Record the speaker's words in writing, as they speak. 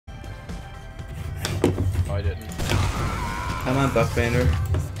I didn't. I'm on buff banner.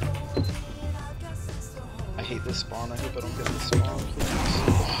 I hate this spawn. I hope I don't get this spawn,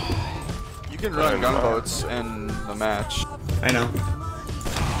 please. You can run gunboats in the match. I know.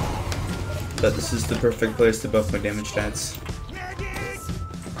 But this is the perfect place to buff my damage stats.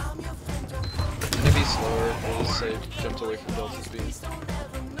 I'm gonna be slower. We'll just say jumped away from delta speed.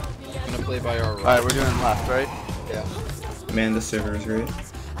 I'm gonna play by our right. Alright, we're doing left, right? Yeah. Man, the server is great.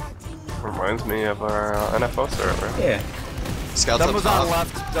 Reminds me of our NFO server. Yeah. Scouts Demo's up on top.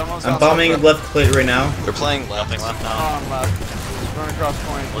 left. Demo's I'm on bombing left. left plate right now. They're playing left. Left now. On left. Run across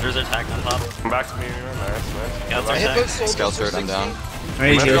point. Soldiers are attacked on top. Come back to me. Nice. Scouts I are hit both attacked. soldiers. Scouts hurt, I'm down. I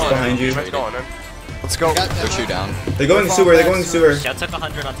need heals behind you. Let's go in. Let's go. Got They're demo. 2 down. They're going sewer, they're going sewer. Scouts took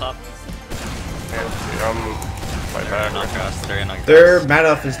 100 on top. I'm my They're back. not grass. They're not grass. Their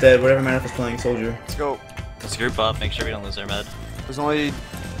Madoff is dead, whatever Madoff is playing, soldier. Let's go. Let's group up. Make sure we don't lose our med. There's only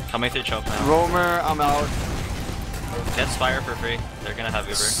Coming through choke now. Roamer, I'm out. Get Spire for free. They're gonna have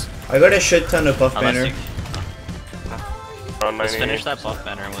Uber. I got a shit ton of buff banner. Unless you On let's 90. finish that buff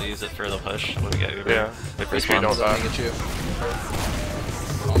banner and we'll use it for the push when we get Uber. Yeah. If If you don't Let die. me get you.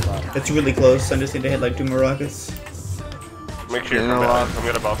 It's really close, I just need to hit like 2 more rockets. Make sure you You come know back. what? I'm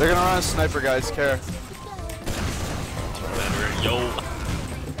gonna buff. They're gonna run a sniper, guys. Care. Yo.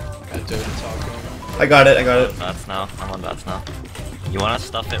 Got Doe to talk going. I got it, I got it. Bats now. I'm on bats now. You wanna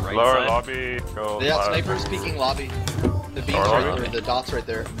stuff it right Lower side? lobby. Go. Yeah, left. snipers peeking lobby. The beams Lower right lobby? there, the dots right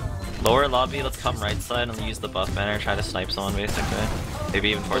there. Lower lobby, let's come right side and use the buff banner, try to snipe someone basically. Maybe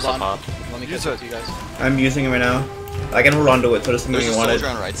even force a Hold on. pop. Let me Use catch it. up to you guys. I'm using it right now. I can hold on to it, so it's something There's a you wanted.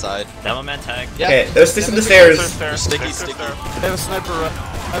 soldier on right side. Demo man tag. Yeah. Okay, there's 6 on the Stairs, stairs. stairs, Sticky, stairs, sticky. stairs. They have a sniper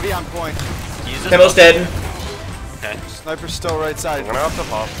heavy on point. Use this Demo's buff- dead. Okay. Sniper's still right I'm side. gonna have to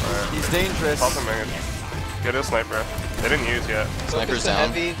pop. Alright. He's dangerous. Pop him in. Get a sniper. They didn't use yet. Sniper's Focus the down.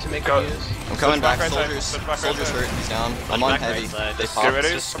 heavy to make Go. a use. I'm coming back back. right side. Soldiers. Switch back right Soldiers side. hurt. He's down. Push I'm on back heavy. right side. They Just popped. ready.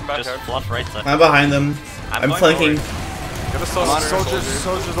 Just, Come back just up. fluff right side. I'm behind them. I'm going flanking. forward. Get a I'm on soldier. soldiers.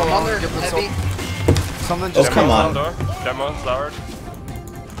 Soldiers I'm on alone. there, Give the heavy. Something Oh, just come on. Door. Demo, Flowered.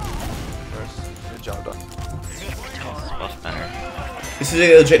 Good job, done. Buff banner. This is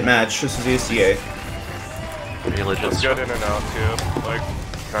a legit match, this is the CA. Pretty legit. Let's get in and out too. Like,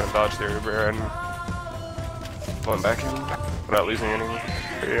 kind of dodge the Uber and going back in without losing any.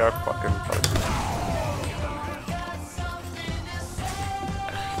 Yeah, fucking fuck.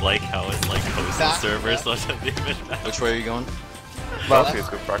 Like how it's like hosting Back. servers, so it doesn't even matter. Which way are you going? Left is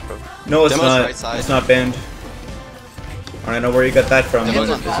good breakfast. No, it's Demo's not. right side. It's not banned. I don't know where you got that from, Demo's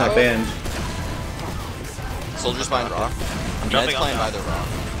but on it's not top. banned. Soldiers behind rock. I'm Ned's jumping playing on by the rock.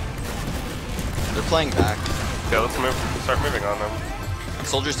 They're playing back. Yeah, let's move. Start moving on them.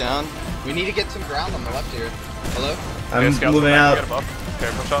 Soldiers down. We need to get some ground on the left here. Hello? I'm Okay, scouts, moving come back, out. get a buff.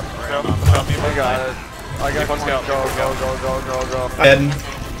 Okay, push up. Push up. I got it. I got One point. scout, Go, one go, scout. go. Dead.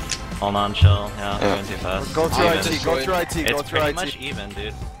 Hold on, chill. Yeah, we're going too fast. Go through Even. IT. Go through IT. Go It's through pretty IT. much even,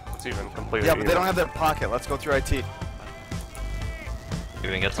 dude. It's even completely. Yeah, but they even. don't have their pocket. Let's go through IT. We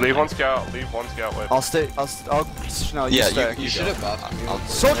can get something. Leave one scout. Leave one scout with. I'll stay. No, you Yeah, stay. You should have buffed me.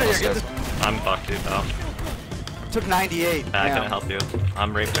 Soldier here, get I'll this. I'm fucked, dude, pal. Took 98. I Damn. couldn't help you.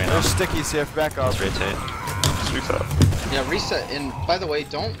 I'm raped right now. There's stickies here. Back up. Let's rotate. Reset. Yeah, reset. And by the way,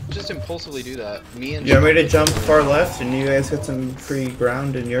 don't just impulsively do that. Me and You want me to jump far left and you guys get some free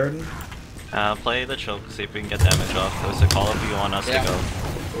ground in Yarden? Play the choke, see if we can get damage off. There's a call if you want us Yeah. to go.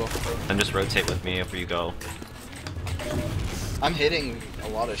 Cool. Then just rotate with me if you go. I'm hitting a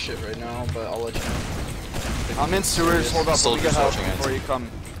lot of shit right now, but I'll let you know. I'm in sewers. Hold up. Let me Soldiers get help watching IT. before you come.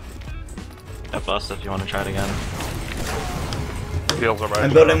 Get bust if you want to try it again. Heals are right.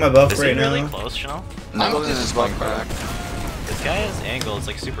 I'm building my buff Is right he really now. close, Chanel? I'm Building just is going back. This guy has angles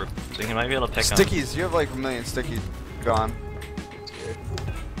like super, so he might be able to pick him. Stickies. You have like a million stickies. Gone.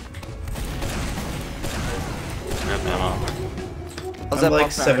 Grab ammo. How's I'm that like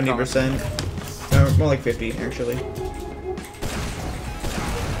buff banner coming? 70%. No, more like 50 actually.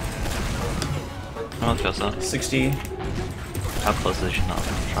 I don't feel so. 60. How close is Chanel?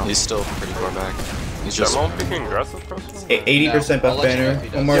 He's still pretty far back. He's just. Demo picking aggressive person? 80% No, I'll buff let you know banner. if he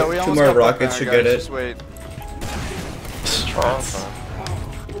does. One more, Yeah, we two almost more got buff rockets banner, should guys. get it. Just wait. Oh,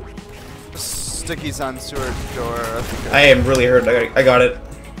 Stickies on sewer door. I think I am really hurt. I got it.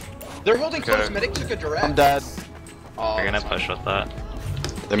 They're holding close. Okay. Medic took a direct. I'm dead. Oh, We're gonna that's push with that.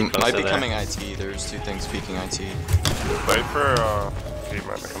 They might closer be there. coming IT. There's 2 things peeking IT. wait for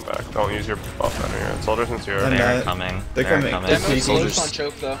G-Man to come back. Don't use your buff on here. Soldiers and zero. I'm They're not- coming. they're coming. fine. They're Demo's sneaky. close on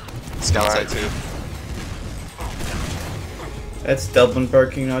choke though. Scouts Alright. IT. That's Dublin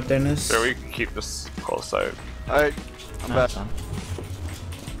parking, not Dennis. There we keep this close sight. Alright. I'm back. Done.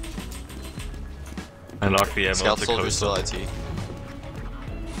 I knocked the ammo. Scout to soldier coast still them. IT.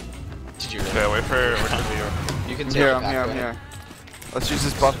 Did you really? Okay, wait for you. You can I'm take here, it I'm back, here, I'm right? here. Let's use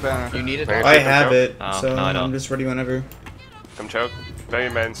this buff banner. You need it? Right. I have it, Oh, so no, I I'm don't. just ready whenever. Come choke. Bang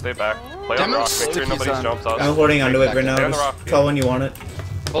your men, stay back. Play on the Demo rock, make slow sure keys nobody on. jumps us. I'm holding onto it right now. Stay on the Just rock. call when you want it.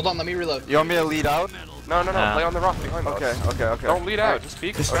 Hold on, let me reload. You want me to lead out? No, play on the rock behind us. Okay, okay, okay. Don't lead out, just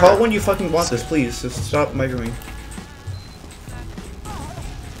speak. Just call when you fucking want this, please. Just stop microing.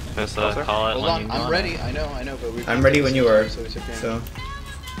 Just Closer. call it Hold when on, you I'm want ready. it. I know, but we. I'm ready when you are. So it's okay. So,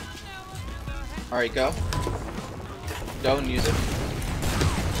 All right, go. Go and use it.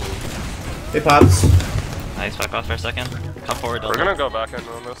 it pops. Nice, back off for a second. Come forward. We're gonna go back in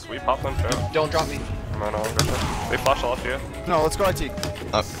on this. We pop them, choke. Don't drop me. No. They flash off you. No, let's go IT.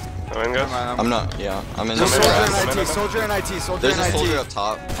 Up. Come in, guys. I'm not. Yeah, I'm in. Just I'm soldier in. and IT, soldier and IT, soldier There's a and soldier IT. up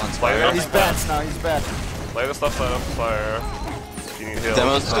top on Play Spire. it. He's bad now, he's bad. Lay this left side up fire. If you need heals.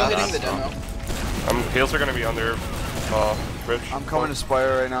 Demo's Still bad. hitting the demo. Heals are gonna be under bridge. I'm coming to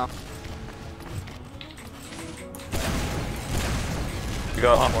Spire right now. You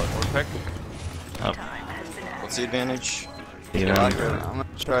got one pick. Up. What's the advantage? Even. I'm gonna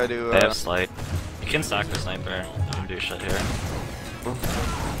try to. They have slight. You can sack the sniper. You can do shit here.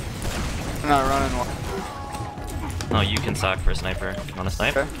 I'm not running one. No, you can sack for sniper. You wanna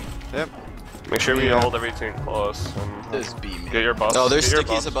snipe? Okay. Yep. Make sure we Yeah. hold everything close and This B man. get your buffs. Oh, there's get your stickies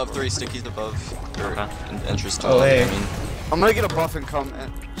buffs. above 3, stickies above. Okay. Entrance to Oh, hey. I mean, I'm gonna get a buff and come.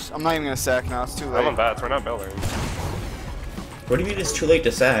 I'm not even gonna sack now, it's too I'm on late. bats, we're not building. What do you mean it's too late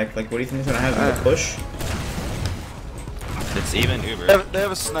to sack? Like, what do you think is gonna happen? A push? It's even Uber. They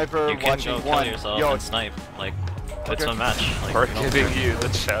have a sniper You can watching go kill one. yourself Yo, and snipe. Like, it's Okay. a match. Like, We're you don't giving care. you the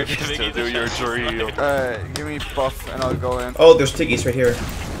chance giving to you the do your chance. dream. alright, give me buff and I'll go in. Oh, there's stickies right here.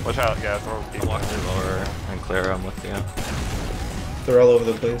 Watch out, yeah, throw I'll people. walk through lower and clear. I'm with you. They're all over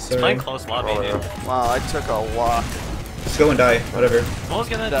the place. It's playing Sorry. close lobby, Roll dude. it. Wow, I took a lot. Just go and die. Whatever. Mo's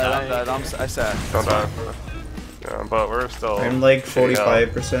gonna I'm die. dead, I sacked. Don't die. Yeah, but we're still. I'm like shitting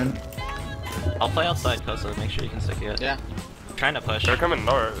out. 45%. I'll play outside, Kosa. Make sure you can stick it. Yeah. I'm trying to push. They're coming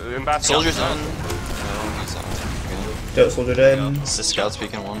north. In bats. soldiers in. down. No, he's not. Okay. Don't soldier dead. It's the scout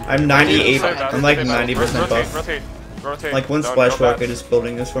speaking one. I'm 98. Stay back, I'm like stay back. 90% buff. Rotate. Like one Don't splash go rocket bats. is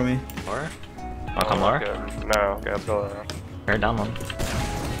building this for me. Lower? I'll come lower. Okay. No, okay, let's go. Here, down one.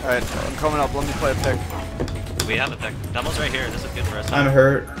 Alright, I'm coming up, let me play a pick. We have a pick. Demo's right here. This is good for us. I'm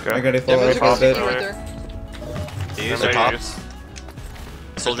hurt. Okay. I gotta fall Demo's out a for a good bit. sticky right there. Do you They use pop.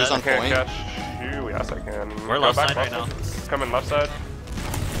 it? Soldiers on Can't point. catch you. Yes, I can. We're Go left back, side right left. now. Coming left side.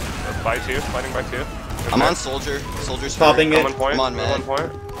 By two. Fighting by two. I'm on soldier. Soldier's Popping hurt. it. Come on point. I'm on Come med. on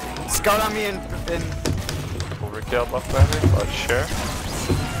point. Scout on me in Overkill buff battery, but sure.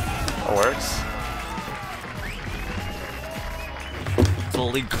 That works.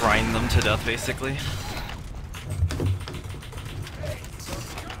 Slowly grind them to death, basically.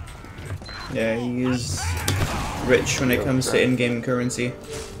 Yeah, he's rich when it comes to in-game currency.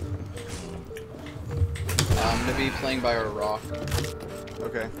 I'm gonna be playing by our rock.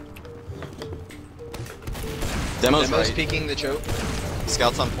 Okay. Demo's Demo's right. peeking the choke.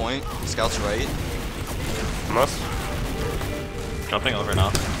 Scouts on point. Scouts right. Must. Jumping over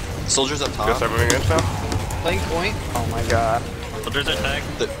now. Soldiers up Guys top. are moving in now. Playing point. Oh my god. Soldiers are tagged.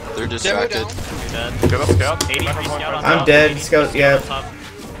 They're Demo distracted. down. You're dead. Get a scout. 83 Back on point, scout on back top. I'm dead. 83 Scout, yeah. on top.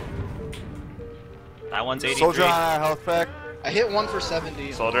 That one's 83. Soldier on our health pack. I hit one for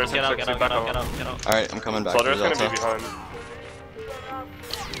 70. Soldiers Get and out, get 60 out, back get out, on. get out, get out. Alright, I'm coming back Soldier's to gonna be Delta. behind.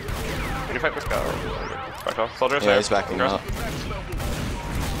 Can you fight this guy? Back off. Soldier's Yeah, there. he's backing Congrats. up.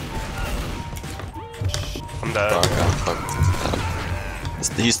 I'm dead. Fuck,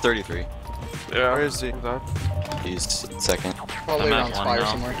 fuck. He's 33. Yeah. Where is he? I'm dead. He's second. Probably I'm at around one Spire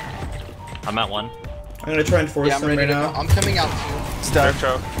now. somewhere. I'm at one. I'm gonna try and force Yeah, I'm them ready right to now. go. I'm coming out too. They're Stack.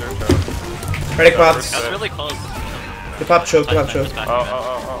 choke. They're choke. Ready, pops. That's really close. The pop choke, the pop choke.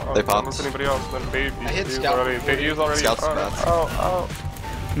 Oh. They Don't popped. miss anybody else. Then baby. I hit Use scout. already. Use already. Scout's bad. Oh.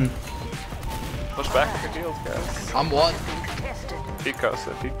 Hmm. Push back with the heals, guys. I'm one. Peek us.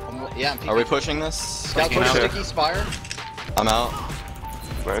 Peek. Yeah, I'm peeking. Are we pushing this? Scout Peeking push out. sticky Spire. I'm out.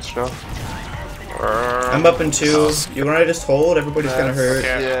 Nice job. I'm up in 2. You wanna just hold? Everybody's gonna hurt.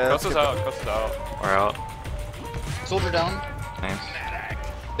 Yeah. Yeah, Cuss let's us out. Cuss us out. We're out. Soldier down. Nice.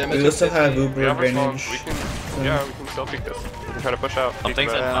 Demo We took still have 50. Uber We have our advantage. smoke. We can. Yeah, we can still peek this. We can try to push out. Peek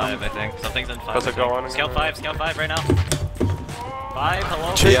Something's in that. 5, I think. Something's in 5. Does it go on again? Scout 5 right now. 5,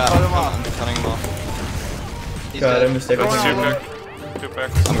 hello? Chase, Yeah, cut him off. I'm cutting him off. He's God, dead. I mistaken. Going Two on. pick. Two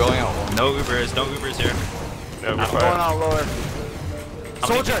picks. I'm going out one. No Ubers here. Yeah, we're I'm fine. going out lower. How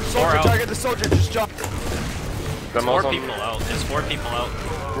many Soldier, people? 4 soldier, out. target the soldier, just jump. Them 4 all's on- people out. There's 4 people out.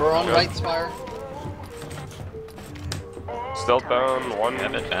 We're on Yeah. right Spire. Stealth down, one. We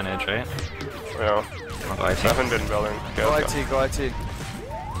have advantage, right? Yeah. I'll go IT. 7 didn't building. Okay, Go let's IT, go IT.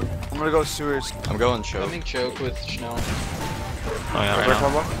 I'm gonna go sewers. I'm going choke. Coming choke with Schnell. Oh yeah, Is right there now.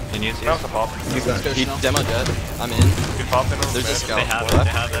 combo? You need to No, use it's a pop. He's Let's not. go He Schnell. demo dead. I'm in. You popped in on There's a mid. scout. They have it, left.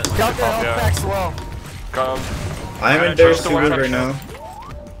 they have it. Scout their health Yeah. packs low. Come. I'm in Alright, their just the one sewer right touch now.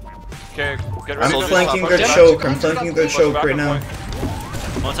 Okay, get ready I'm to flanking push their back. choke. I'm flanking their Push choke back right and now. point.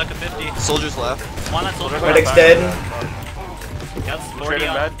 One took a 50. Soldiers left. One on soldier. Medic's Back. dead. Yes, 40 Trading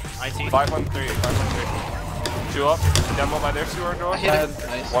on med. IT. 513. 513. 2 up. Demo by their sewer door. I hit him.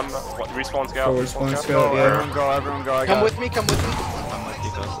 Nice. One respawn scout. Forward spawn scout, Go, yeah. everyone go, everyone go. I Come got with me, come with me. I'm with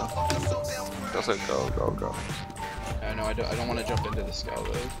you, Costa. Just like go. I know, I don't want to jump into the scout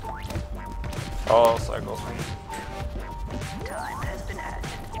though. All cycles.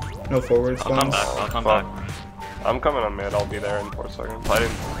 No forward I'll come spawns. back, I'll come Fuck. back. I'm coming on mid. I'll be there in 4 seconds. I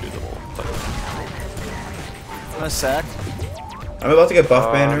didn't do the whole play. I'm gonna sack. I'm about to get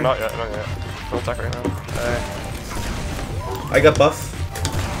buff banner. Not yet. Don't attack right now. I got buff.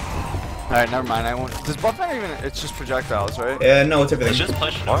 Alright, never mind. I won't. Does buff banner even? It's just projectiles, right? Yeah, no, it's Let's everything. just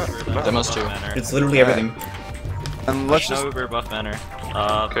push What? over the Demos buff too. banner. It's literally everything. And let's Push just. over buff banner.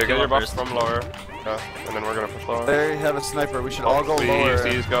 Okay, get kill your up buffs first. from lower. Yeah, and then we're gonna push lower. They have a sniper. We should all go Please, lower.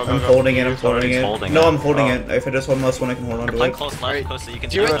 please, go. I'm holding it. I'm holding He's it. holding No, it. I'm holding Oh. it. If I just hold this one, I can hold on We're to playing it. close left, Alright. Costa, you can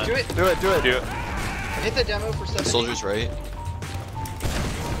Do see it, that. do it. Do it, do it. Do it. Hit the demo for 70. Soldiers right.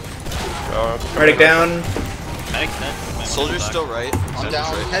 Medic down. Magic's dead. Soldiers still right. I'm Soldiers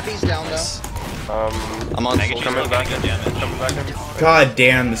down. right. Heavy's down Nice. though. I'm on Magic's soldier. still back getting good damage. Coming back in. God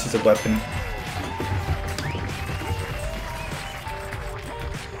damn, this is a weapon.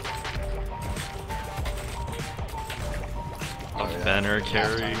 Buff banner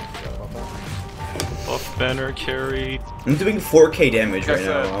carry. Buff banner carry. I'm doing 4k damage right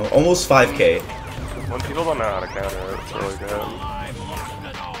now. Almost 5k. When people don't know how to counter, it's really good.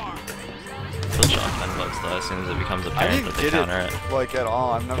 Still shotgun bugs though, as soon as it becomes I apparent didn't that they get counter it. it like at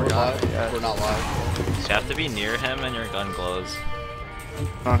all. I've never We're got live. it yet. We're not live. You have to be near him and your gun glows.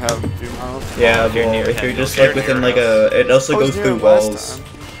 I don't have doom health. Yeah, if you're well, near if him, you're just you'll like get within near like a, it also I was goes near through him last walls. time.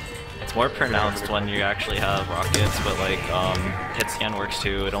 It's more pronounced when you actually have rockets, but like hit scan works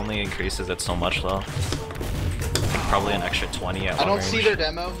too. It only increases it so much though. Like, probably an extra 20 at I long don't range. see their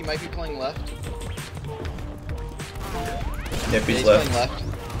demo. He might be playing left. Yep, Yeah, he's he's left. playing left.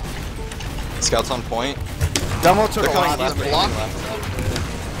 Scouts on point. Demo took They're a coming lot. left. He's They're blocked. coming left.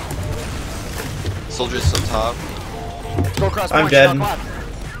 Soldiers up top. Go across I'm point, dead. shot clock.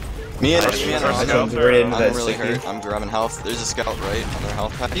 Me and Nice. me and I Nice. Roscoe. jumped right into I'm that really sticky. hurt. I'm grabbing health. There's a scout right on their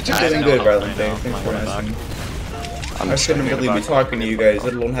health pack. He took Doing his good, out. Rylan. I know. Thanks for I'm asking. I'm I shouldn't checking. really be talking to you guys,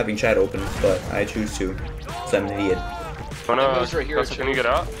 let alone having chat open, but I choose to. So I'm an idiot. Demo's right here, Costa, can you get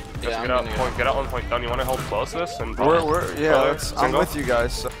out? Yeah, Just I'm get out. gonna Point. Get out on point down. You want to hold closest and. Yeah, I'm Single? with you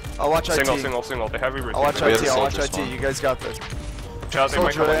guys. So I'll watch IT. Single. They have you. I'll watch We have IT. a I'll watch soldier IT. spawn. You guys got this. Chad, they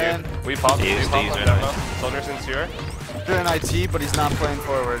might come Soldier on in. you. We pop. He's We pop on right them away. now. Soldiers in here. You're in IT, but he's not playing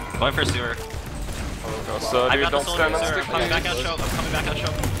forward. Going for sewer. So I dude, got the don't stand soldiers, up. sir. I'm coming back out choke. I'm coming back out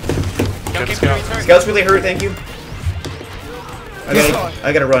choke. Yo, Get keep scout. doing turn. Scout's really hurt, thank you.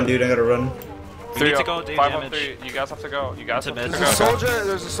 I gotta run, dude. I gotta run. We need to go do 5 on damage. 3. You guys have to go. You guys To have to mid. go.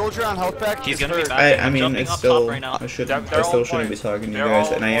 There's a soldier on health pack. He's He's gonna be hurt. back. I mean, jumping it's up still, top right now. I should, They're I still all shouldn't be point. talking to you They're guys,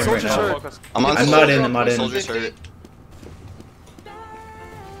 all and I am point. right now. Focus. I'm on I'm soldier. not in, I'm not in. Soldiers hurt.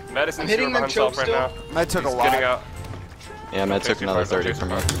 Medicine's I'm hitting doing them himself right choke now. Med took a He's lot. getting out. Yeah, man, took another 30 from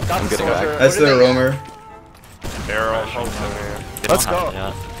me. Got I'm the getting soldier. back. That's What the did they roamer. They're all home. They Let's don't have go. it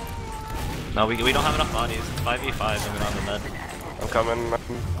yet. No, we don't have enough bodies. It's 5v5 and we don't have the med. I'm coming.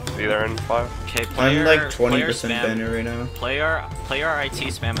 Be there in 5. Okay, I'm player, like player 20% spam. banner right now. Player IT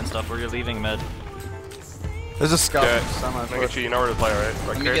spam and stuff where you're leaving mid. There's a scout. Okay. Semi Look at you. You know where to play, right? Let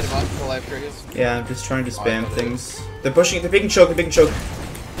Right me get here. him up for live triggers. Yeah, I'm just trying to spam Oh, things. They're pushing, they're picking choke, Let's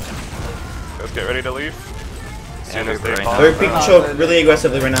get ready to leave. As soon as they right pop. now. They're picking choke really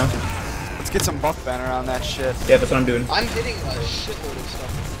aggressively right now. Let's get some buff banner on that shit. Yeah, that's what I'm doing. I'm hitting a shitload of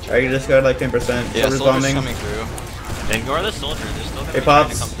stuff. I just got like 10%. Yeah, Soldier's soldiers bombing. coming through. Ignore the soldier. They're still gonna It be trying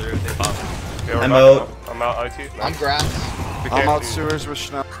to pops. come through. They pop. Okay, we're I'm back out. up. I'm out IT. I'm grass. We I'm can't out do- sewers with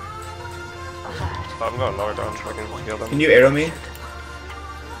Schnell. I'm going lower down so I can heal them. Can you arrow me?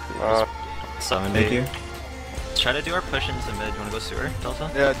 70. Thank you. Let's try to do our push into mid. You wanna go sewer, Delta?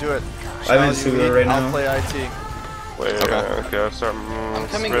 Yeah, do it. I'm in Schnell, you sewer lead, right I'll now. play IT. Wait, Okay. okay, I'll start. I'm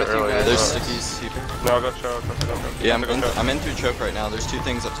coming bit with you early. guys. There's stickies here. No, go choke. Go. Yeah, Go choke. I'm in through choke right now. There's 2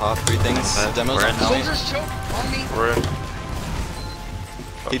 things up top, 3 things. Okay. Demos We're on in me. Soldiers choke on me. We're in.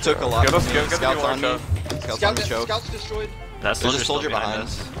 He took a lot Get from us, me. get the Scouts new on me. choke. Scouts on Scout, me choke. Scout's destroyed. That's There's a soldier behind.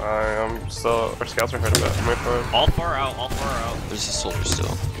 us. I'm still. Our scouts are hurt a bit. Move forward. All four out, all four out. There's a soldier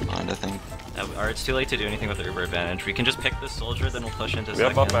still behind, I think. Or it's too late to do anything with the Uber advantage. We can just pick this soldier, then we'll push into We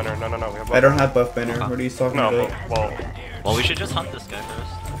have second. buff banner. No. We have buff. I don't have buff banner. What are you talking No, about? well, We should just hunt this guy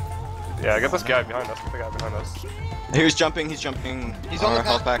first. yeah. Get this guy behind us. Get the guy behind us. He's jumping. He's on the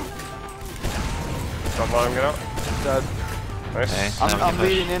health pack. Don't let him get out. Dead. Nice. Okay, I'm now we can push.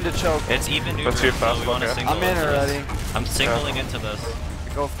 leading into choke. It's even Uber, Let's see if so fast, we want to okay. single I'm in into already. this. I'm singling into this.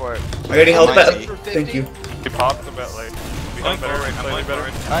 Go for it. I'm getting health back. mighty. Thank you. He popped a bit late. Going forward, I'm going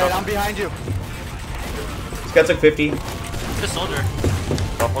forward. Alright, I'm behind you. Scout took 50. The soldier.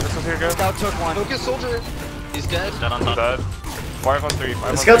 Focus is here, guys. Scout took one. Focus soldier. He's dead. Dead on top. Dead. 5 on 3. 5 The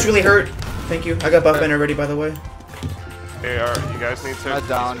on scout's 3. really hurt. Thank you. I got buff banner ready, by the way. AR, you guys need to.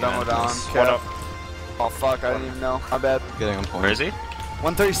 Down, demo down. One up. Oh fuck, I didn't even know. My bad. Getting on point. Where is he?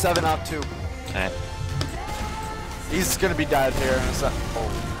 137 out 2. Okay. He's gonna be dead here in a sec.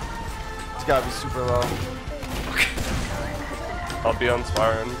 Oh. He's gotta be super low. I'll be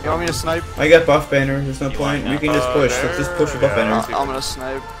inspiring. You want me to snipe? I got buff banner. There's no point. We can just push. there- Let's just push with buff yeah. banner. I'm gonna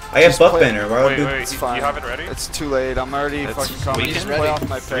snipe. I have Just buff play- banner. Why would Wait, do? wait. It's You fine. have it ready? It's too late. I'm already fucking coming. we Just can- play off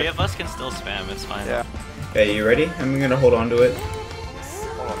my Three pick. of us can still spam, it's fine. Yeah. Okay, you ready? I'm gonna hold on to it.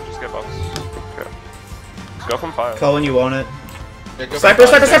 Hold on, just get buffs. Okay. Go from 5. Call when you want it. Yeah, go Sniper, for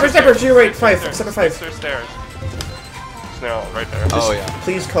sniper, sniper! To your right, 5. Stairs, Sniper 5. Stairs. Snail, right there. Oh yeah.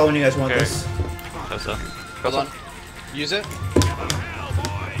 Please call when you guys want Okay. this. Kosa. Hold on. Use it.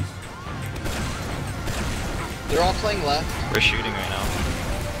 They're all playing left. We're shooting right now.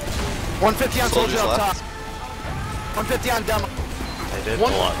 150 on soldier Soldiers up top. left. 150 on demo. I did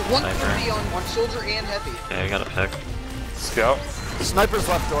One, pull up the 130 sniper. on one soldier and heavy. Okay, I got a pick. Scout. Sniper's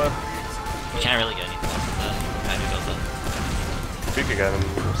left door. You can't really get anything else with that. Kinda does it. Peek again and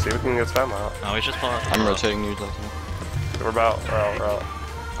see if we can get spam out. No, we just pull out the I'm top. rotating you, Delta. We're out.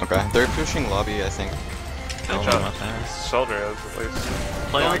 Okay. They're pushing lobby, I think. Kill Good them job. up there. Soldier is at least.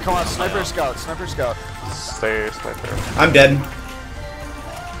 Play Let me on, come out. play Sniper on. scout. Sniper scout. Stay sniper. I'm dead.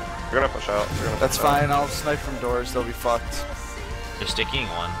 We're gonna push out. That's fine. I'll snipe from doors. They'll be fucked. They're sticking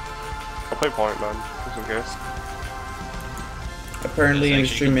one. I'll play point then, just in case. Apparently Yes, I'm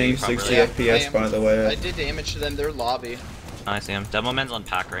actually, streaming you can be 60 properly. FPS, by the I way. did damage to them. Their lobby. I see him. Demo man's on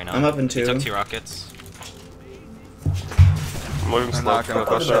pack right now. I'm up in He 2. took 2 rockets. I'm moving They're slow. not gonna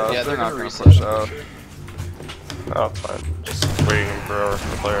push push out. out. Yeah, They're they're not gonna gonna reset push them out. for sure. Oh, it's fine. Just waiting for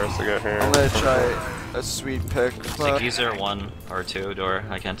the players to get here. I'm gonna try a sweet pick. Stickies are 1 or 2 door,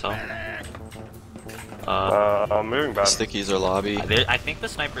 I can't tell. I'm moving back. Stickies are lobby. I think the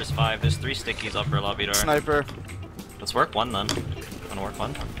sniper is 5. There's 3 stickies upper lobby door. Sniper. Let's work 1 then. Wanna work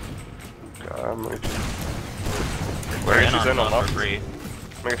 1? I'm reaching. We're in She's on in on top left. for free.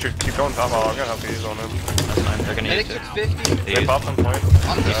 Make sure you keep going top. I'm gonna help these on him. That's fine. They're gonna Medic use took it. 50. They They use pop on point.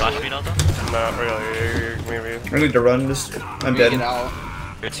 I'm you dead. flash me, Delta? Not really. Maybe. I need to run. Just I'm We dead. Get out.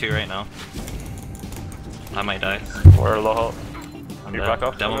 You're 2 right now. I might die. We're low health. I'm You dead. back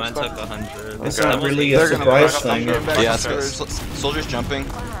off? Demo man took 100. It's Okay. not really They're a gonna surprise back up. I'm thing. getting back Yeah, up stairs. soldiers jumping.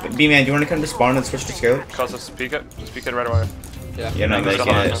 B-Man, do you want to come to spawn and switch to scout? Cause us peek it. Just peek it right away. Yeah, not Switch making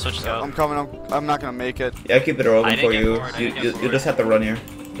scout, it. Switch scout. I'm coming. I'm not gonna make it. Yeah, I keep the door I open didn't for get you. forward, I didn't get You forward. just have to run here.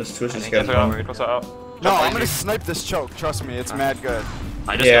 Just switch to I didn't scout. get Come. forward. What's out? No, I'm gonna snipe this choke. Trust me, it's mad good.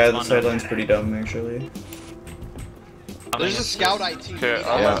 I just Yeah, got the one. sideline's pretty dumb, actually. There's a scout IT. Okay,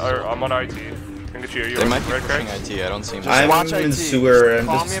 I'm on IT. Can get you. They might be right, pushing Craig? IT. I don't see Just much. I'm watch in IT. sewer, I'm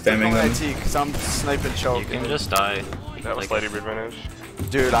Call just me if they're spamming going them. IT, cause I'm sniping choke. You can just die. That was Like- Lady advantage.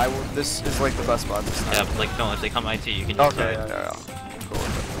 Dude, this is like the best spot to snipe. Yeah, like no, if they come IT, you can just Okay, die. yeah. Cool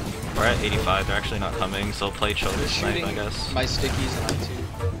with it. We're at 85. They're actually not coming, so play choke They're snipe, shooting I guess. my stickies and IT.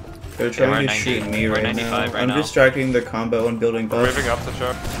 They're we're trying to 90. shoot me We're right 95 now. right I'm now. distracting the combo and building We're buffs. moving up to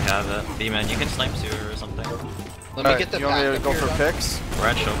check. We have it. B-man, you can snipe sewer or something. Let me Alright, get the you want me to backup go here for done. picks? We're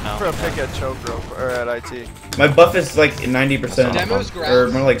at choke now. For a pick at choke or at IT. My buff is like 90%. Demo's Or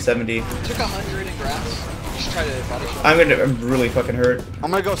grass. more like 70. Took 100 in grass. Just try to body shot. I'm really fucking hurt. I'm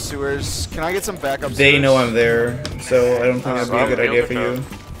gonna go sewers. Can I get some backup? They sewers? know I'm there, so I don't think that'd be a good I'm idea for able you.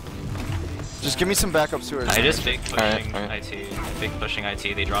 Just give me some backup sewers. I just fake pushing Alright. IT. Fake pushing IT.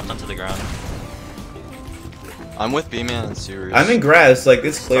 They dropped onto the ground. I'm with B-Man and Sirius. I'm in grass, like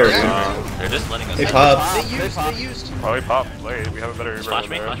it's clear. dude. They're just letting us. They in. popped. They used. Oh, we pop. Late. We have a better. Flash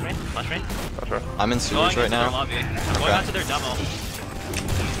me, flash me, flash me. Gotcha. I'm in Going sewers into right their now. lobby. I'm going Okay. onto their demo.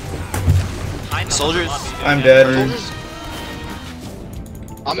 Hide them Soldiers. in the lobby, dude. I'm Yeah. dead. Soldiers.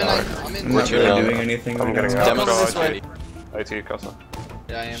 I'm in. I'm not Yeah. really doing anything I'm right getting now. out. Demos Go this way. IT, Casa.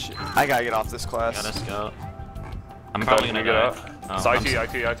 Yeah, I am. I gotta get off this class. Got a scout. I'm Can probably you gonna get die. out? Oh, It's I'm IT,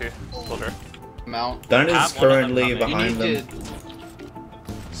 IT. Soldier. Mount. Dunn is Have one of them currently coming. behind You them. need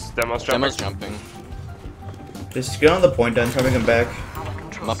Demo's jumping. Demo's jumping. Just get on the point, Dunn. Try to come back.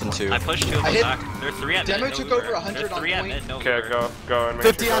 I'm up in 2. I pushed 2 of I them hit- back. They're 3 at Demo mid. took no over Uber. 100 They're on 3 at point. mid. No Okay, Uber. go and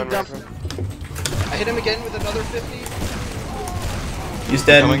 50 on dump. I hit him again with another 50. He's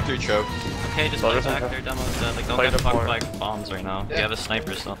dead. Coming through choke. Okay, just Soldiers play back. okay. Their demo's dead. Like, don't Play get the fucked point. by bombs right now. Yeah. You have a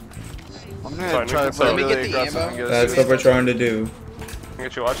sniper still. I'm Fine, gonna try to we play can get really the aggressive ammo. and get a That's suit. what we're trying to do. Can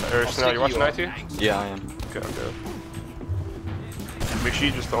get you watch, or stick Chanel, you watching you up. IT? Yeah, I am. Good. Make sure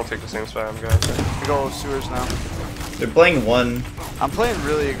you just don't take the same spam, guys. We go sewers now. They're playing 1. I'm playing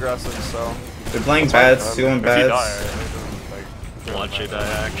really aggressive, so. They're playing bads. 2 on If you die, bads. it doesn't, like, Watch your die,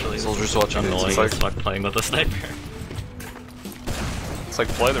 actually. Soldiers watching Annoying it. as fuck playing with a sniper. it's like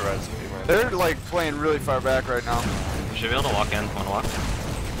play the red speed, man. They're like playing really far back right now. You should be able to walk in. Wanna walk?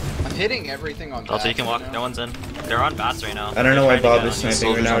 I'm hitting everything on Also, you can bats walk. right No now. one's in. They're on bats right now. I don't know why They're trying Bob to is get on you.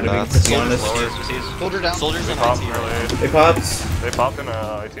 sniping right now, to be Soldiers completely on honest. Soldiers, Soldier down. Soldiers in They popped IT. early. They popped. They popped in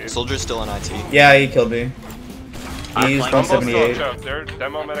IT. Soldiers still in IT. Yeah, he killed me. I'm He's playing- Dumbo's still 178. choke. Their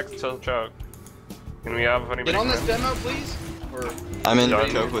demo medics still choke. Can we have anybody? Get on this come in? demo, please. Or I'm in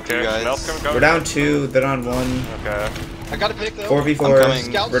Done. choke with Okay, you Chanel's guys. coming, go. We're down 2. They're on 1. Okay. I got a pick though. 4v4. I'm coming.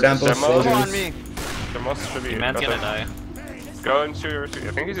 Scouts. We're down both Demo. Come soldiers. on me. Demo should be. Your man's gonna die. Go into your. I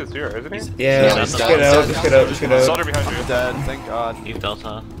think he's a 0, isn't he? Yeah, Yeah, let's that's get down. out. Let's get out. Let's get out. Soldier behind you. Dead, thank God. Leave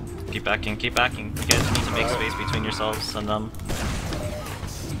Delta. Keep backing. Keep backing. You guys need to make space between yourselves and them.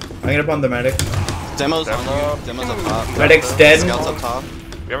 I'm gonna pump the medic. Demo's Demo. on you. Demo's up top. Medic's dead. Scouts up top.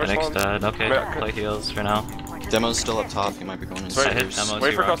 You ever Next spawn? dead. Okay, Yeah. play heals for now. Demo's still up top. He might be going in Wait, I hit sewers. demos.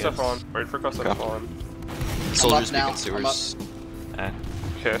 Wait for rockets. Costa on. Wait for Costa Okay. on. Soldiers I'm up now. speaking I'm up. sewers. Okay.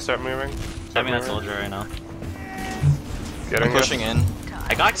 Okay, start moving. I mean, that soldier right now. Getting I'm pushing in.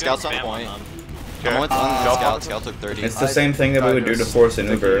 I got Scouts good on spam point. them. I'm with on Scout Scout. Scout took 30. It's the same thing that we would do to force an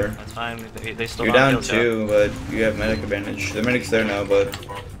Uber. That's fine. They still You're got down heals, yeah. 2, but you have medic advantage. The medic's there now, but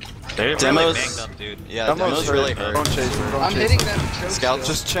They're Demos- really banged up, dude. Yeah, Demo's Demo's really hurt. Don't chase him, don't I'm chase hitting him. them. Choke Scouts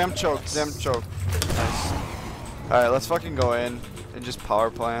still. Just champ choke, them choke. Nice. Alright, let's fucking go in and just power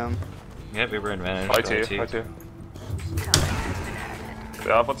play him. You have Uber advantage. IT, go IT.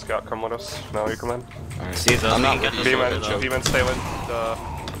 Yeah, I'll let Scout come with us. No, you come in. Alright. Sees us, I'm we not can get with the you. soldier though. Demon, stay with the.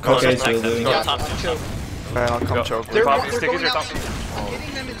 Okay, Just so text them. Lou. Go Yeah, top I'm two. choked. Man, I'll come Go. choke. They're, Pop, they're stickies going are out. top. I'm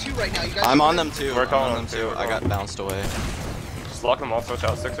hitting them in 2 right now. You guys. I'm are on good. them too. We're I'm calling on them them too. too. I got bounced away. Just lock them off, switch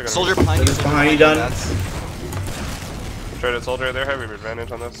out. 6 are gonna. Soldier behind you. Soldiers behind you, done. That's Traded soldier, they're heavy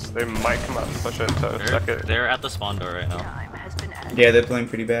advantage on this. They might come out and push it to check it. They're at the spawn door right now. Yeah, they're playing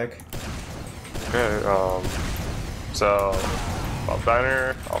pretty back. Okay, so. I'll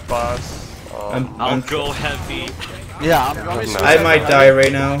diner, I'll fast. I'll go heavy. Yeah, I'm going No. I might die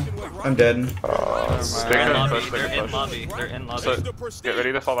right now. I'm dead. They're in lobby. push, They're they can in push. lobby. They're in lobby. So, get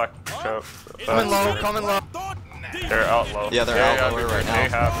ready to fall back. Choke. Coming low, coming low. They're out low. Yeah, they're out lower right They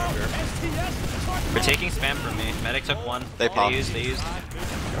now. have Uber. They're taking spam from me. Medic took 1. They popped. They used.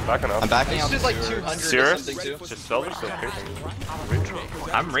 I'm backing up. I'm backing He out. stood the like sewers. 200 or Serious? something too. Just Soldier's still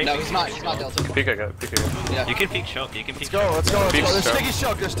peeking. I'm raping. No, he's not. He's not Delta. Peek again, peek again. Yeah. You can peek choke. You can peek Let's go, let's go, let's Beef go. There's choke. sticky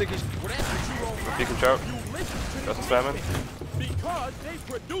choke, there's sticky. Peek and choke. Just spamming.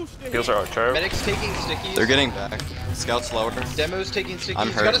 Heals are out, choke. Medic's taking stickies. They're getting back. Scout's lower. Demo's taking stickies. I'm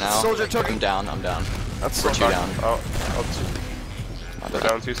You hurt gotta- now. soldier took I'm him. down. I'm down. That's We're so 2 bad. down. Oh, My we're bad.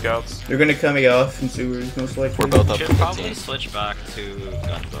 down 2 scouts. They're gonna cut me off in sewers, most likely. We're both up Should to probably 15. switch back to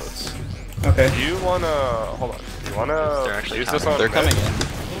gunboats. Okay. Do you wanna hold on? Do you wanna They're actually use this coming. on? They're coming in.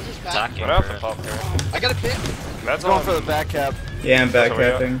 Soldier's back. Attacking. What else for the it. top here? I got a pick. That's Going on. for the back cap. Yeah, I'm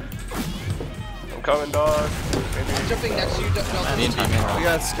backcapping. I'm coming, dog. I'm jumping next to you, Delta. Me and teammate. We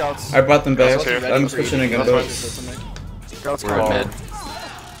got scouts. I brought them back. That's okay. I'm switching to That's gunboats. Scouts We're come in mid.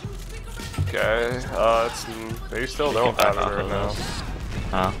 Okay. They still You don't can have back it off right of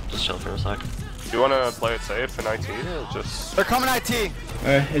now. those. Just chill for a sec. Do you wanna play it safe in IT or just They're coming IT.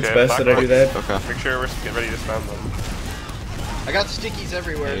 It's Okay, best that I do that. Okay. make sure we're get ready to spam them? I got stickies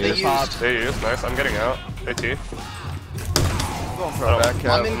everywhere. Yeah, They you used. They use nice. I'm getting out. IT. Going for Oh. a back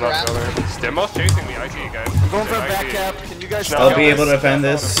cap. I'm in I'm not grab. going. Demo's chasing me. IT guys. I'm going for a IT. back cap. Can you guys No, I'll stop be it? able to defend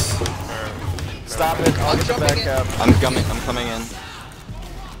this. Stop it. I'll I'm get the jumping back in. cap. I'm coming. I'm coming in.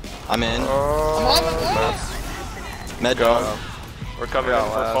 I'm in. I'm on. Med Go. dog. We're coming Yeah,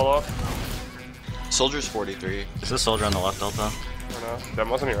 in for lad. follow up. Soldier's 43. Is this soldier on the left, Delta?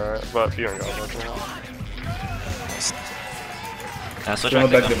 Demo's on your right, but you don't go. Yeah, switch Going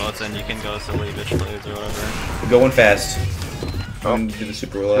back back to to- gunboats and you can go silly bitch blades or whatever. We're going fast. I'm gonna do the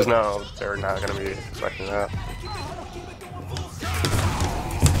super Because roulette. now they're not gonna be expecting that.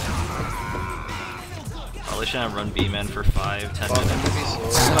 Probably Probably shouldn't run B-man for 5, 10 Fuck, I'm minutes. gonna be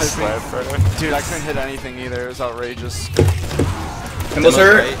slower. Slide further. Dude, I couldn't hit anything either. It was outrageous. Almost Demo's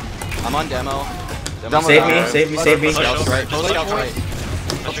hurt. right. I'm on demo. Demo's Save down. me, save me, save me. Scout's right. Push Scout's over. right.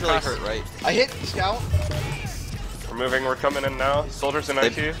 Push That's really across. hurt, right? I hit Scout. We're moving, we're coming in now. Soldiers in They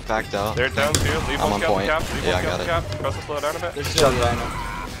IT. backed out. They're down too. Leave I'm one on point. cap, leave Yeah, one I got it. cap. Press to slow down a bit. They're still behind him.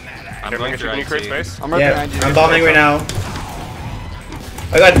 I'm Can going you through create IT. space? I'm right Yeah, behind you. I'm bombing right now.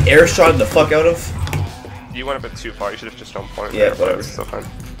 I got air shot the fuck out of. You went a bit too far. You should have just done point. Yeah, there, but whatever. it's still fine.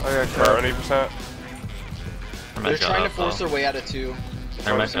 Okay, We're cool. 20%. They're trying to force their way out of 2.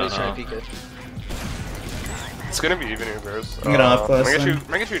 They're might Somebody's go trying now. to peek it. It's gonna be even Ubers. I'm gonna off class Can I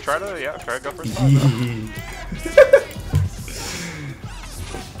then. get you try to go for spot.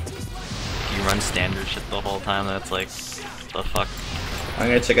 You run standard shit the whole time, that's like, the fuck. I'm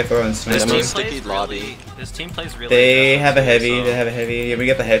gonna check a throw and His smash. Demo team Demo's sticky plays lobby. really, his team plays really They aggressive have a too, heavy, so- they have a heavy. Yeah, we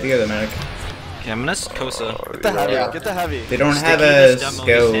get the heavy or the medic. Okay, I'm gonna Kosa. Get the heavy. Yeah. Get the heavy. They don't Sticky have a this demo, he's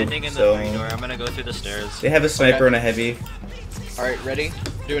scout, standing in the so 3 door, I'm gonna go through the stairs. they have a sniper Okay. and a heavy. Alright, ready?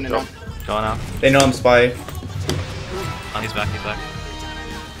 Doing it Go. now. Going out. They know I'm spy. Oh, he's back, he's back.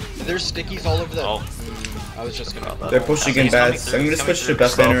 There's stickies all over the. Oh. I was just gonna. They're pushing in He's coming bats. through, I'm gonna he's coming switch to through.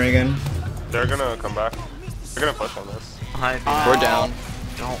 best banner again. They're gonna come back. They're gonna push on this. Hi, dude. We're down.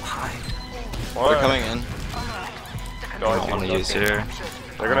 Don't hide. One. They're coming in. Go, I don't want to use here.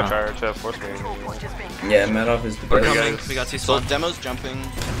 They're gonna try to force me. Yeah, Madoff is the We're best. coming, we got two So spawn. Demo's jumping.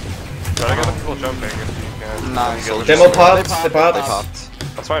 Try to get the people jumping if you can. Nice. Get the Demo people- pops, they They They popped.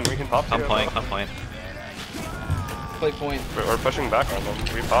 popped. That's fine, we can pop I'm too. point, I'm point. Play point. We're pushing back on them.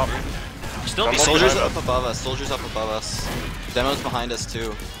 We pop. Still I'm be looking Soldiers behind up above us. Soldiers up above us. Demo's behind us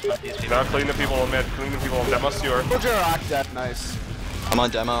too. Now clean the people in mid. Clean the people in demo sewer. Soldier rock dead. Nice. I'm on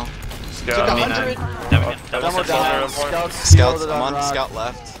demo. Took Scout. 100. Demo Soldier down. on point. Scouts. Scouts. healed I'm on rock. scout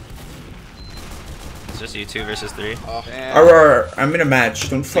left. It's just you 2 versus 3. Oh, Damn. RR, I'm in a match.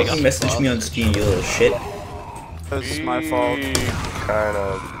 Don't got fucking message me on Steam, you little shit. This is my fault. Kind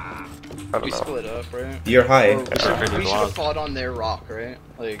of. I don't we know. split up, right? You're high. Or we should, pretty we should block. have fought on their rock, right?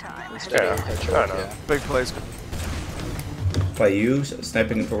 Like instead Yeah, of that I choke, know. yeah. Big plays. By you,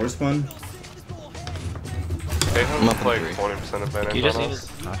 sniping forward spawn. They I'm have up in like 3. 20% advantage You just on need us.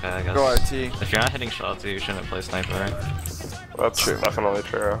 to... Okay, I guess. Go RT. If you're not hitting shots, you shouldn't play sniper, right? That's definitely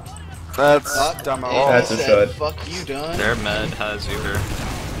true. That's Up, demo. and That's a said, shot. Fuck you, done. Their med has Uber.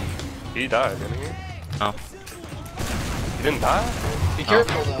 He died, didn't he? Oh. He didn't die? Be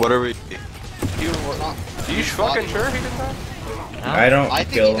careful though. What are we? Are you fucking sure he didn't die? I don't I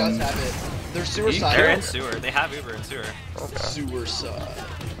think kill he does him. have it. They're They're suicidal. in sewer. They have Uber in sewer. Okay. Suicide.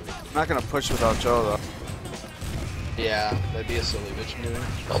 I'm not gonna push without Joe though. Yeah, that'd be a silly bitch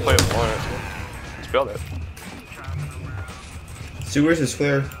move. I'll play the point. Let's build it. Sewers is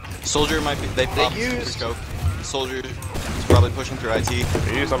clear. Soldier might be. They popped used- scope. Soldier is probably pushing through IT.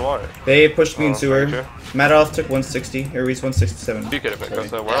 They used on what? They pushed me in Oh, sewer. thank Madoff took 160, or he's 167. You could have been,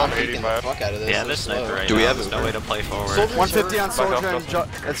 because we're Yeah, on I'm taking the 85. fuck out of this. Yeah, They're this sniper slow. right Do now. we have There's no Uber? way to play forward. Soldiers 150 on hurt. Soldier Back and up, Joe.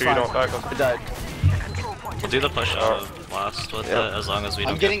 Make It's sure you fine. don't back up. I died. We'll do the push out of last with Yeah. it, as long as we I'm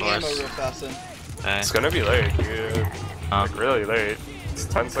don't getting get ammo forced. real fast then. Okay. It's gonna be late, dude. Huh. Like, really late. It's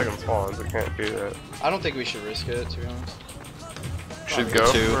 10 second spawns, we can't do that. I don't think we should risk it, to be honest. Should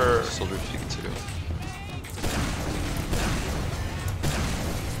go Two. for... Soldier peak 2.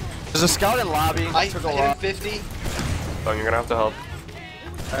 There's a scout in lobby. I Took hit a him lot. 50. Oh, you're gonna have to help.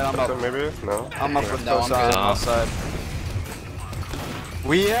 Alright, I'm up. Maybe? No? I'm up with No, I'm Kosa on good. the side.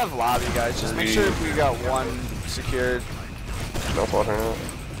 We have lobby, guys. Just make sure we got one secured. No spawning it.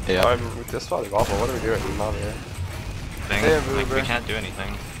 Yeah. This spot is awful. What are we doing? Not here. Thing. They have Like, we Uber. can't do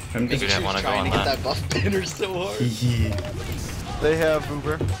anything. I'm We just. didn't want to go trying on to get that. that buff banner so hard. They have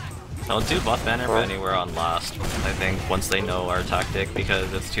Uber. I'll do buff banner, but anywhere on last, I think, once they know our tactic,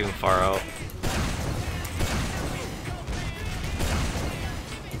 because it's too far out.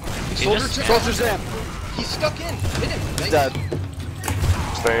 You Soldier just- took Soldier's in. He's stuck in. Hit him. Nice. Dead.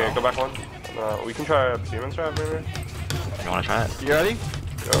 Stay, go back one. We can try a demon trap, maybe? You wanna try it? You ready?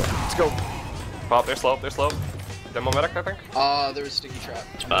 Go. Let's go. Pop, they're slow, they're slow. Demo medic, I think. There was sticky trap.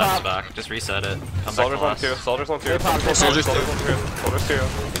 It's back, it's back. Just reset it. Come back Soldiers to on last. 2, soldiers on 2. They pop, they Soldiers Soldiers two. on 2. Soldiers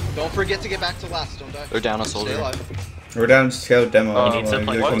 2. Don't forget to get back to last. Don't die. They're down a Stay soldier. alive. We're down scout demo. You You need to while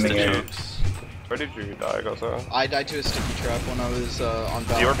play you're close coming to in. troops. Where did you die, Gozo? I died to a sticky trap when I was on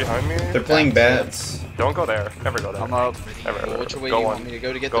You were Valor. behind me? They're playing bats. Don't go there. Never go there. I'm up. Ever, Well, which way do go you on. want me to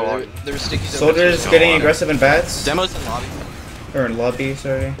go to get Go there? on. There was stickies. Soldiers Go getting on. aggressive in bats. Demo's in lobby. Or in lobby,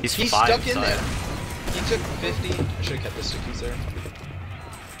 sorry. He's He's 5 stuck in side. there. He took 50. I should have kept the stickies there.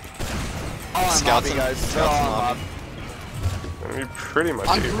 All on Scouts lobby, in- guys. They're Scouts all in on lobby. lobby. Gonna be pretty much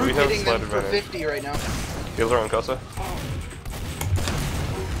I'm even. group We have hitting sled them for advantage. 50 right now. Heals are on Kosa.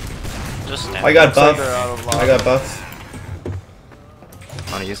 Just stand. I got buff. They're out of lobby. I got buff.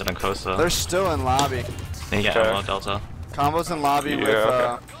 I want to use it on Kosa. They're still in lobby. Then you get Okay. ammo Delta. Combos in lobby with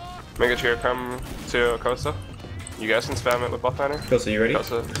okay. Make a cheer come to Kosa. You guys can spam it with buff banner. Kosa, you ready?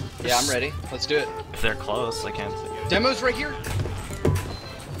 Kosa. Yeah, I'm ready. Let's do it. If they're close, I can't see. Demo's right here.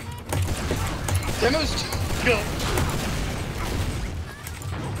 Demo's. Go.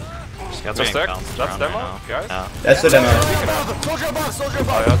 Scouts That's getting sick. bounced That's around demo, right now. guys? Yeah. That's the demo. Soldier above, soldier Oh,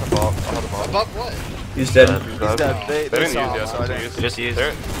 above. yeah, that's a ball. I'll have the ball. Above what? He's dead. He's dead. They They didn't saw use him, yet, so I so didn't. use. Just use.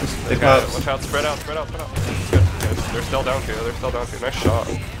 They're, They okay, popped. watch out, spread out, spread out, spread out. Good, good. They're still down two, they're still down two. Nice shot.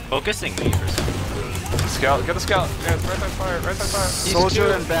 Focusing me for some. Scout, get a scout. Guys, right side fire, right side fire.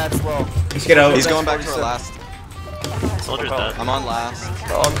 Soldier and bats low. Let's get out. He's going back to our last. Soldier's dead. I'm on last.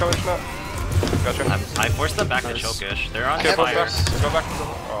 Oh, I'm coming, Schnapp. Gotcha. I forced them back to chokish. They're on Okay, go back. fire. Go back to the.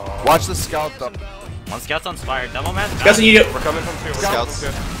 Oh. Watch the scout though. One scout's on fire. Demo man. Scouts, you need We're coming from two. We're Scouts.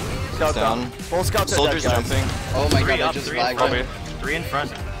 coming from two. Scout Down. down. Full scouts are Soldiers dead, guys. jumping. Oh my Three god, I up, just three in lagged. front. Lobby. Three in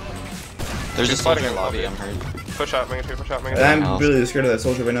front. There's a He's soldier fighting in lobby, lobby. I'm hurt. Push out, make a push out, make it. a I'm really scared of that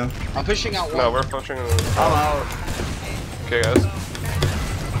soldier right now. I'm pushing out one. No, we're pushing. I'm out. Okay, guys.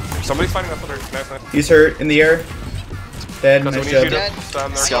 Somebody's fighting that soldier. Nice, nice. He's hurt in the air. Dead. Because Nice we need you job. to spam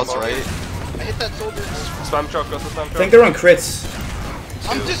their Scouts combo. right. I hit that soldier. Spam choke, go to spam I choke. think they're on crits.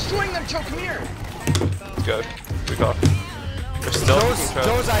 I'm destroying them, Choke, come here. Good. Good call. They're still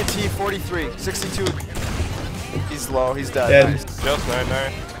Joe's IT 43, 62. He's low, he's dead. Dead. Nice. Just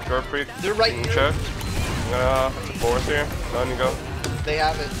nice. You're pretty. They're right here. Check. I'm gonna to force here. Down you go. They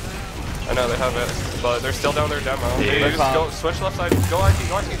have it. I know they have it, but they're still down their demo. Yeah. They just go switch left side. Go RT,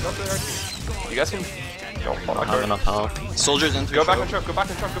 go RT, go to the RT. You guys can. Don't fall I don't have back. enough health. Soldiers in through Go back choke. and choke. Go back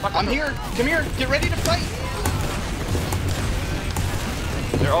and choke. Go back. I'm and here. Come here. Get ready to fight. choke.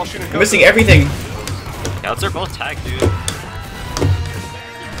 They're all shooting. I'm missing everything. Scouts are both tagged, dude.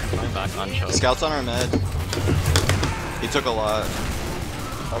 Going back on choke. Scouts on our med. He took a lot.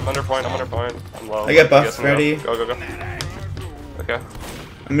 I'm under point. I'm under point. I'm low. I got buff You guys can ready. Go, go, go. Okay.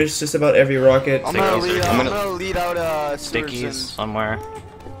 I missed just about every rocket. I'm gonna Stickies lead, are I'm coming. gonna lead out Stickies somewhere.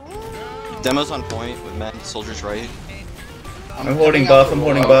 Demo's on point with men. Soldiers right. I'm holding buff. I'm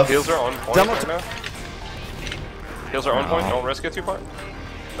holding buff. Heals are on point Demo right now. Heals are on point. Don't risk it too far.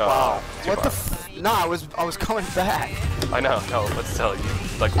 No. Wow. Too What far. the f? Nah, I was coming back. I know. No. Let's tell you.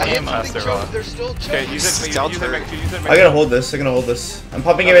 Like I way hit past something, their Choke. run. They're still Okay, choking. use it. Scouts Use it. hurt. Make two. Use it. I gotta hold this. I'm gonna hold this. I'm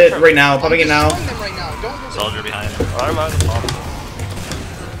popping it right now. I'm popping it now. destroying them right now. Don't hold it. Soldier behind. I'm at the top.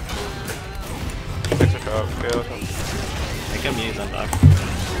 Fix it up. Okay, okay. Make him use them back.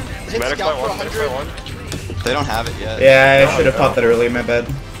 Hit Medic scout by for one. Medic by 100. one. They don't have it yet. Yeah, I should have popped that earlier. My bad.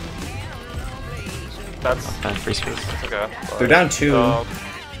 That's Free space. okay. They're down 2.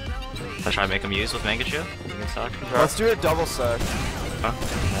 I try to make him use with Mangachu. You can suck. Let's do a double sec. Huh?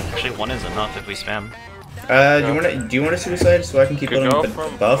 Actually, one is enough if we spam. Do you want a suicide so I can keep Could building go the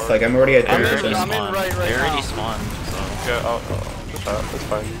from buff? forward. Like I'm already at I'm in, 30%. I'm in right They already now. spawned, so. Okay. That's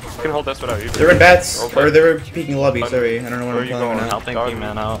fine. You can hold this without you. They're in bats, Okay. or they're peeking lobby. Sorry, I don't know what Where I'm you playing going? right now. Helping Done.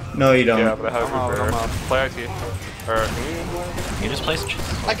 B-man out. No, you don't. Yeah, but I have I'm out, Reaper. I'm out. Play IT. Or can you? You just play,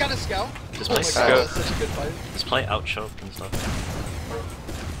 I got a scout. Just Oh play my scout. god, that's such a good fight. Just play out choke and stuff.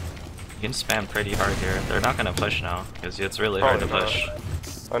 You can spam pretty hard here. They're not gonna push now, because it's really hard to Probably push.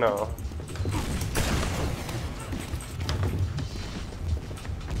 I know.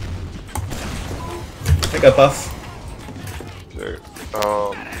 I got buff. They're,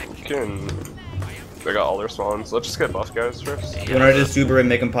 you can. They got all their spawns. Let's just get buff guys first. You wanna just Uber and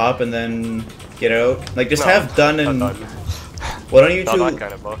make them pop and then get out? Like just No, have done not and done. why don't you Not two? that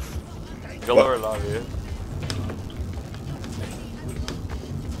kind of buff. Go What? lower lobby.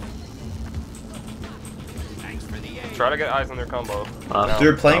 Try to get eyes on their combo.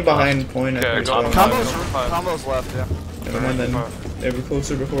 They're playing behind point. I Okay, think, go so. on. Combos left, yeah. Never mind then. They were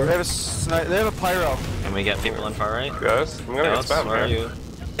closer before. They have they have a pyro. Can we get people in far right? Guys, I'm gonna get Scouts, spam where are here. you? In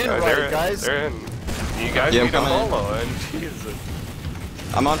They're right, in, guys. They're in. You guys Yeah, I'm need to coming in. follow and Jesus.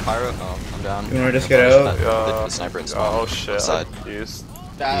 I'm on pyro. Oh, I'm down. You wanna just I'm get gonna out? push the sniper and spawn. Oh shit. Left side. Use.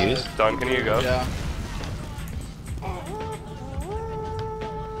 Use? Done, can you go? Yeah.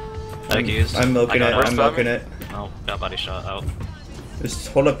 Medic used. I'm milking I it. got I'm out. milking it. Oh, got body shot out. Just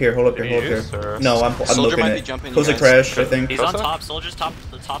hold up here. Hold up here. Can Hold you up use, here. or- No, I'm Soldier milking might be it. jumping, Close you a guys. crash, I think. He's on Kosa? top. Soldier's top.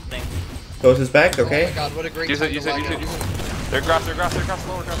 The top thing. Goes his back. Oh my Okay. god, what a great Use time it, use to it, lag use it, out. use it. They're grass, lower grass.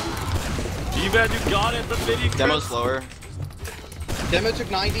 E-man, you got it. The mini. Demo's lower. Demo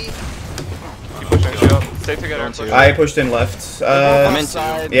took 90. Keep pushing, shield. Stay together. Going to. Push. I pushed in left. I'm in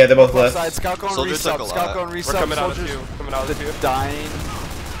Side. yeah, they're both Left left. side. Scout going Soldiers resup. took a Scout lot. going We're resup. coming out of Soldiers you. Coming out of you. dying.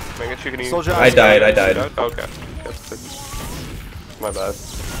 Make a chicken eat. Soldier, I died. Okay. My bad.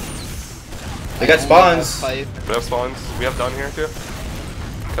 They got spawns. Pipe. We have spawns. We have done here too.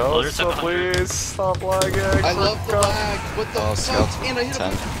 Oh, there's Kelso, 700. please stop lagging. I love the lag. What the Oh, fuck? Scout's And I hit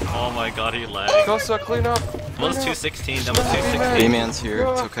 10. him. Oh my god, he lagged. Kelso, clean up. Demo's 216, Demo's 216. B-man's here,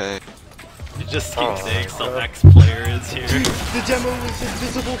 it's okay. You just keep Oh saying my some God. ex-player is here. The demo was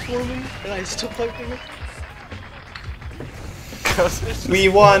invisible for me, and I still piped him. We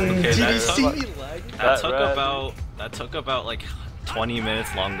won. Okay, Did you that, see me lag? that took about like 20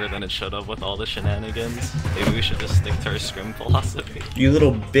 minutes longer than it should have with all the shenanigans. Maybe we should just stick to our scrim philosophy. You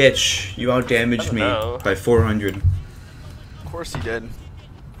little bitch. You outdamaged me know. by 400. Of course he did.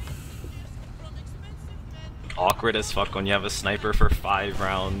 Awkward as fuck when you have a sniper for 5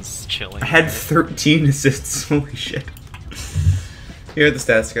 rounds chilling. I had there. 13 assists. Holy shit. Here are the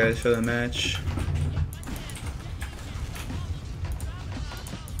stats, guys, for the match.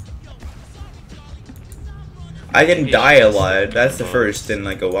 I didn't die a lot. That's the first in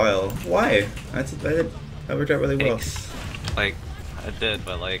like a while. Why? That worked out really well. Like, I did,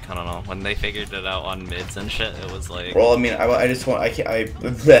 but like, I don't know. When they figured it out on mids and shit, it was like... Well, I mean, I just want,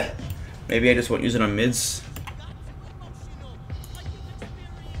 bleh. Maybe I just won't use it on mids.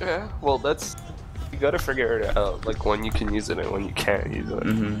 Yeah, well, that's... You gotta figure it out, like when you can use it and when you can't use it. I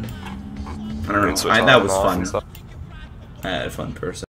don't know. Switch That on was and off fun. and stuff. I had a fun person.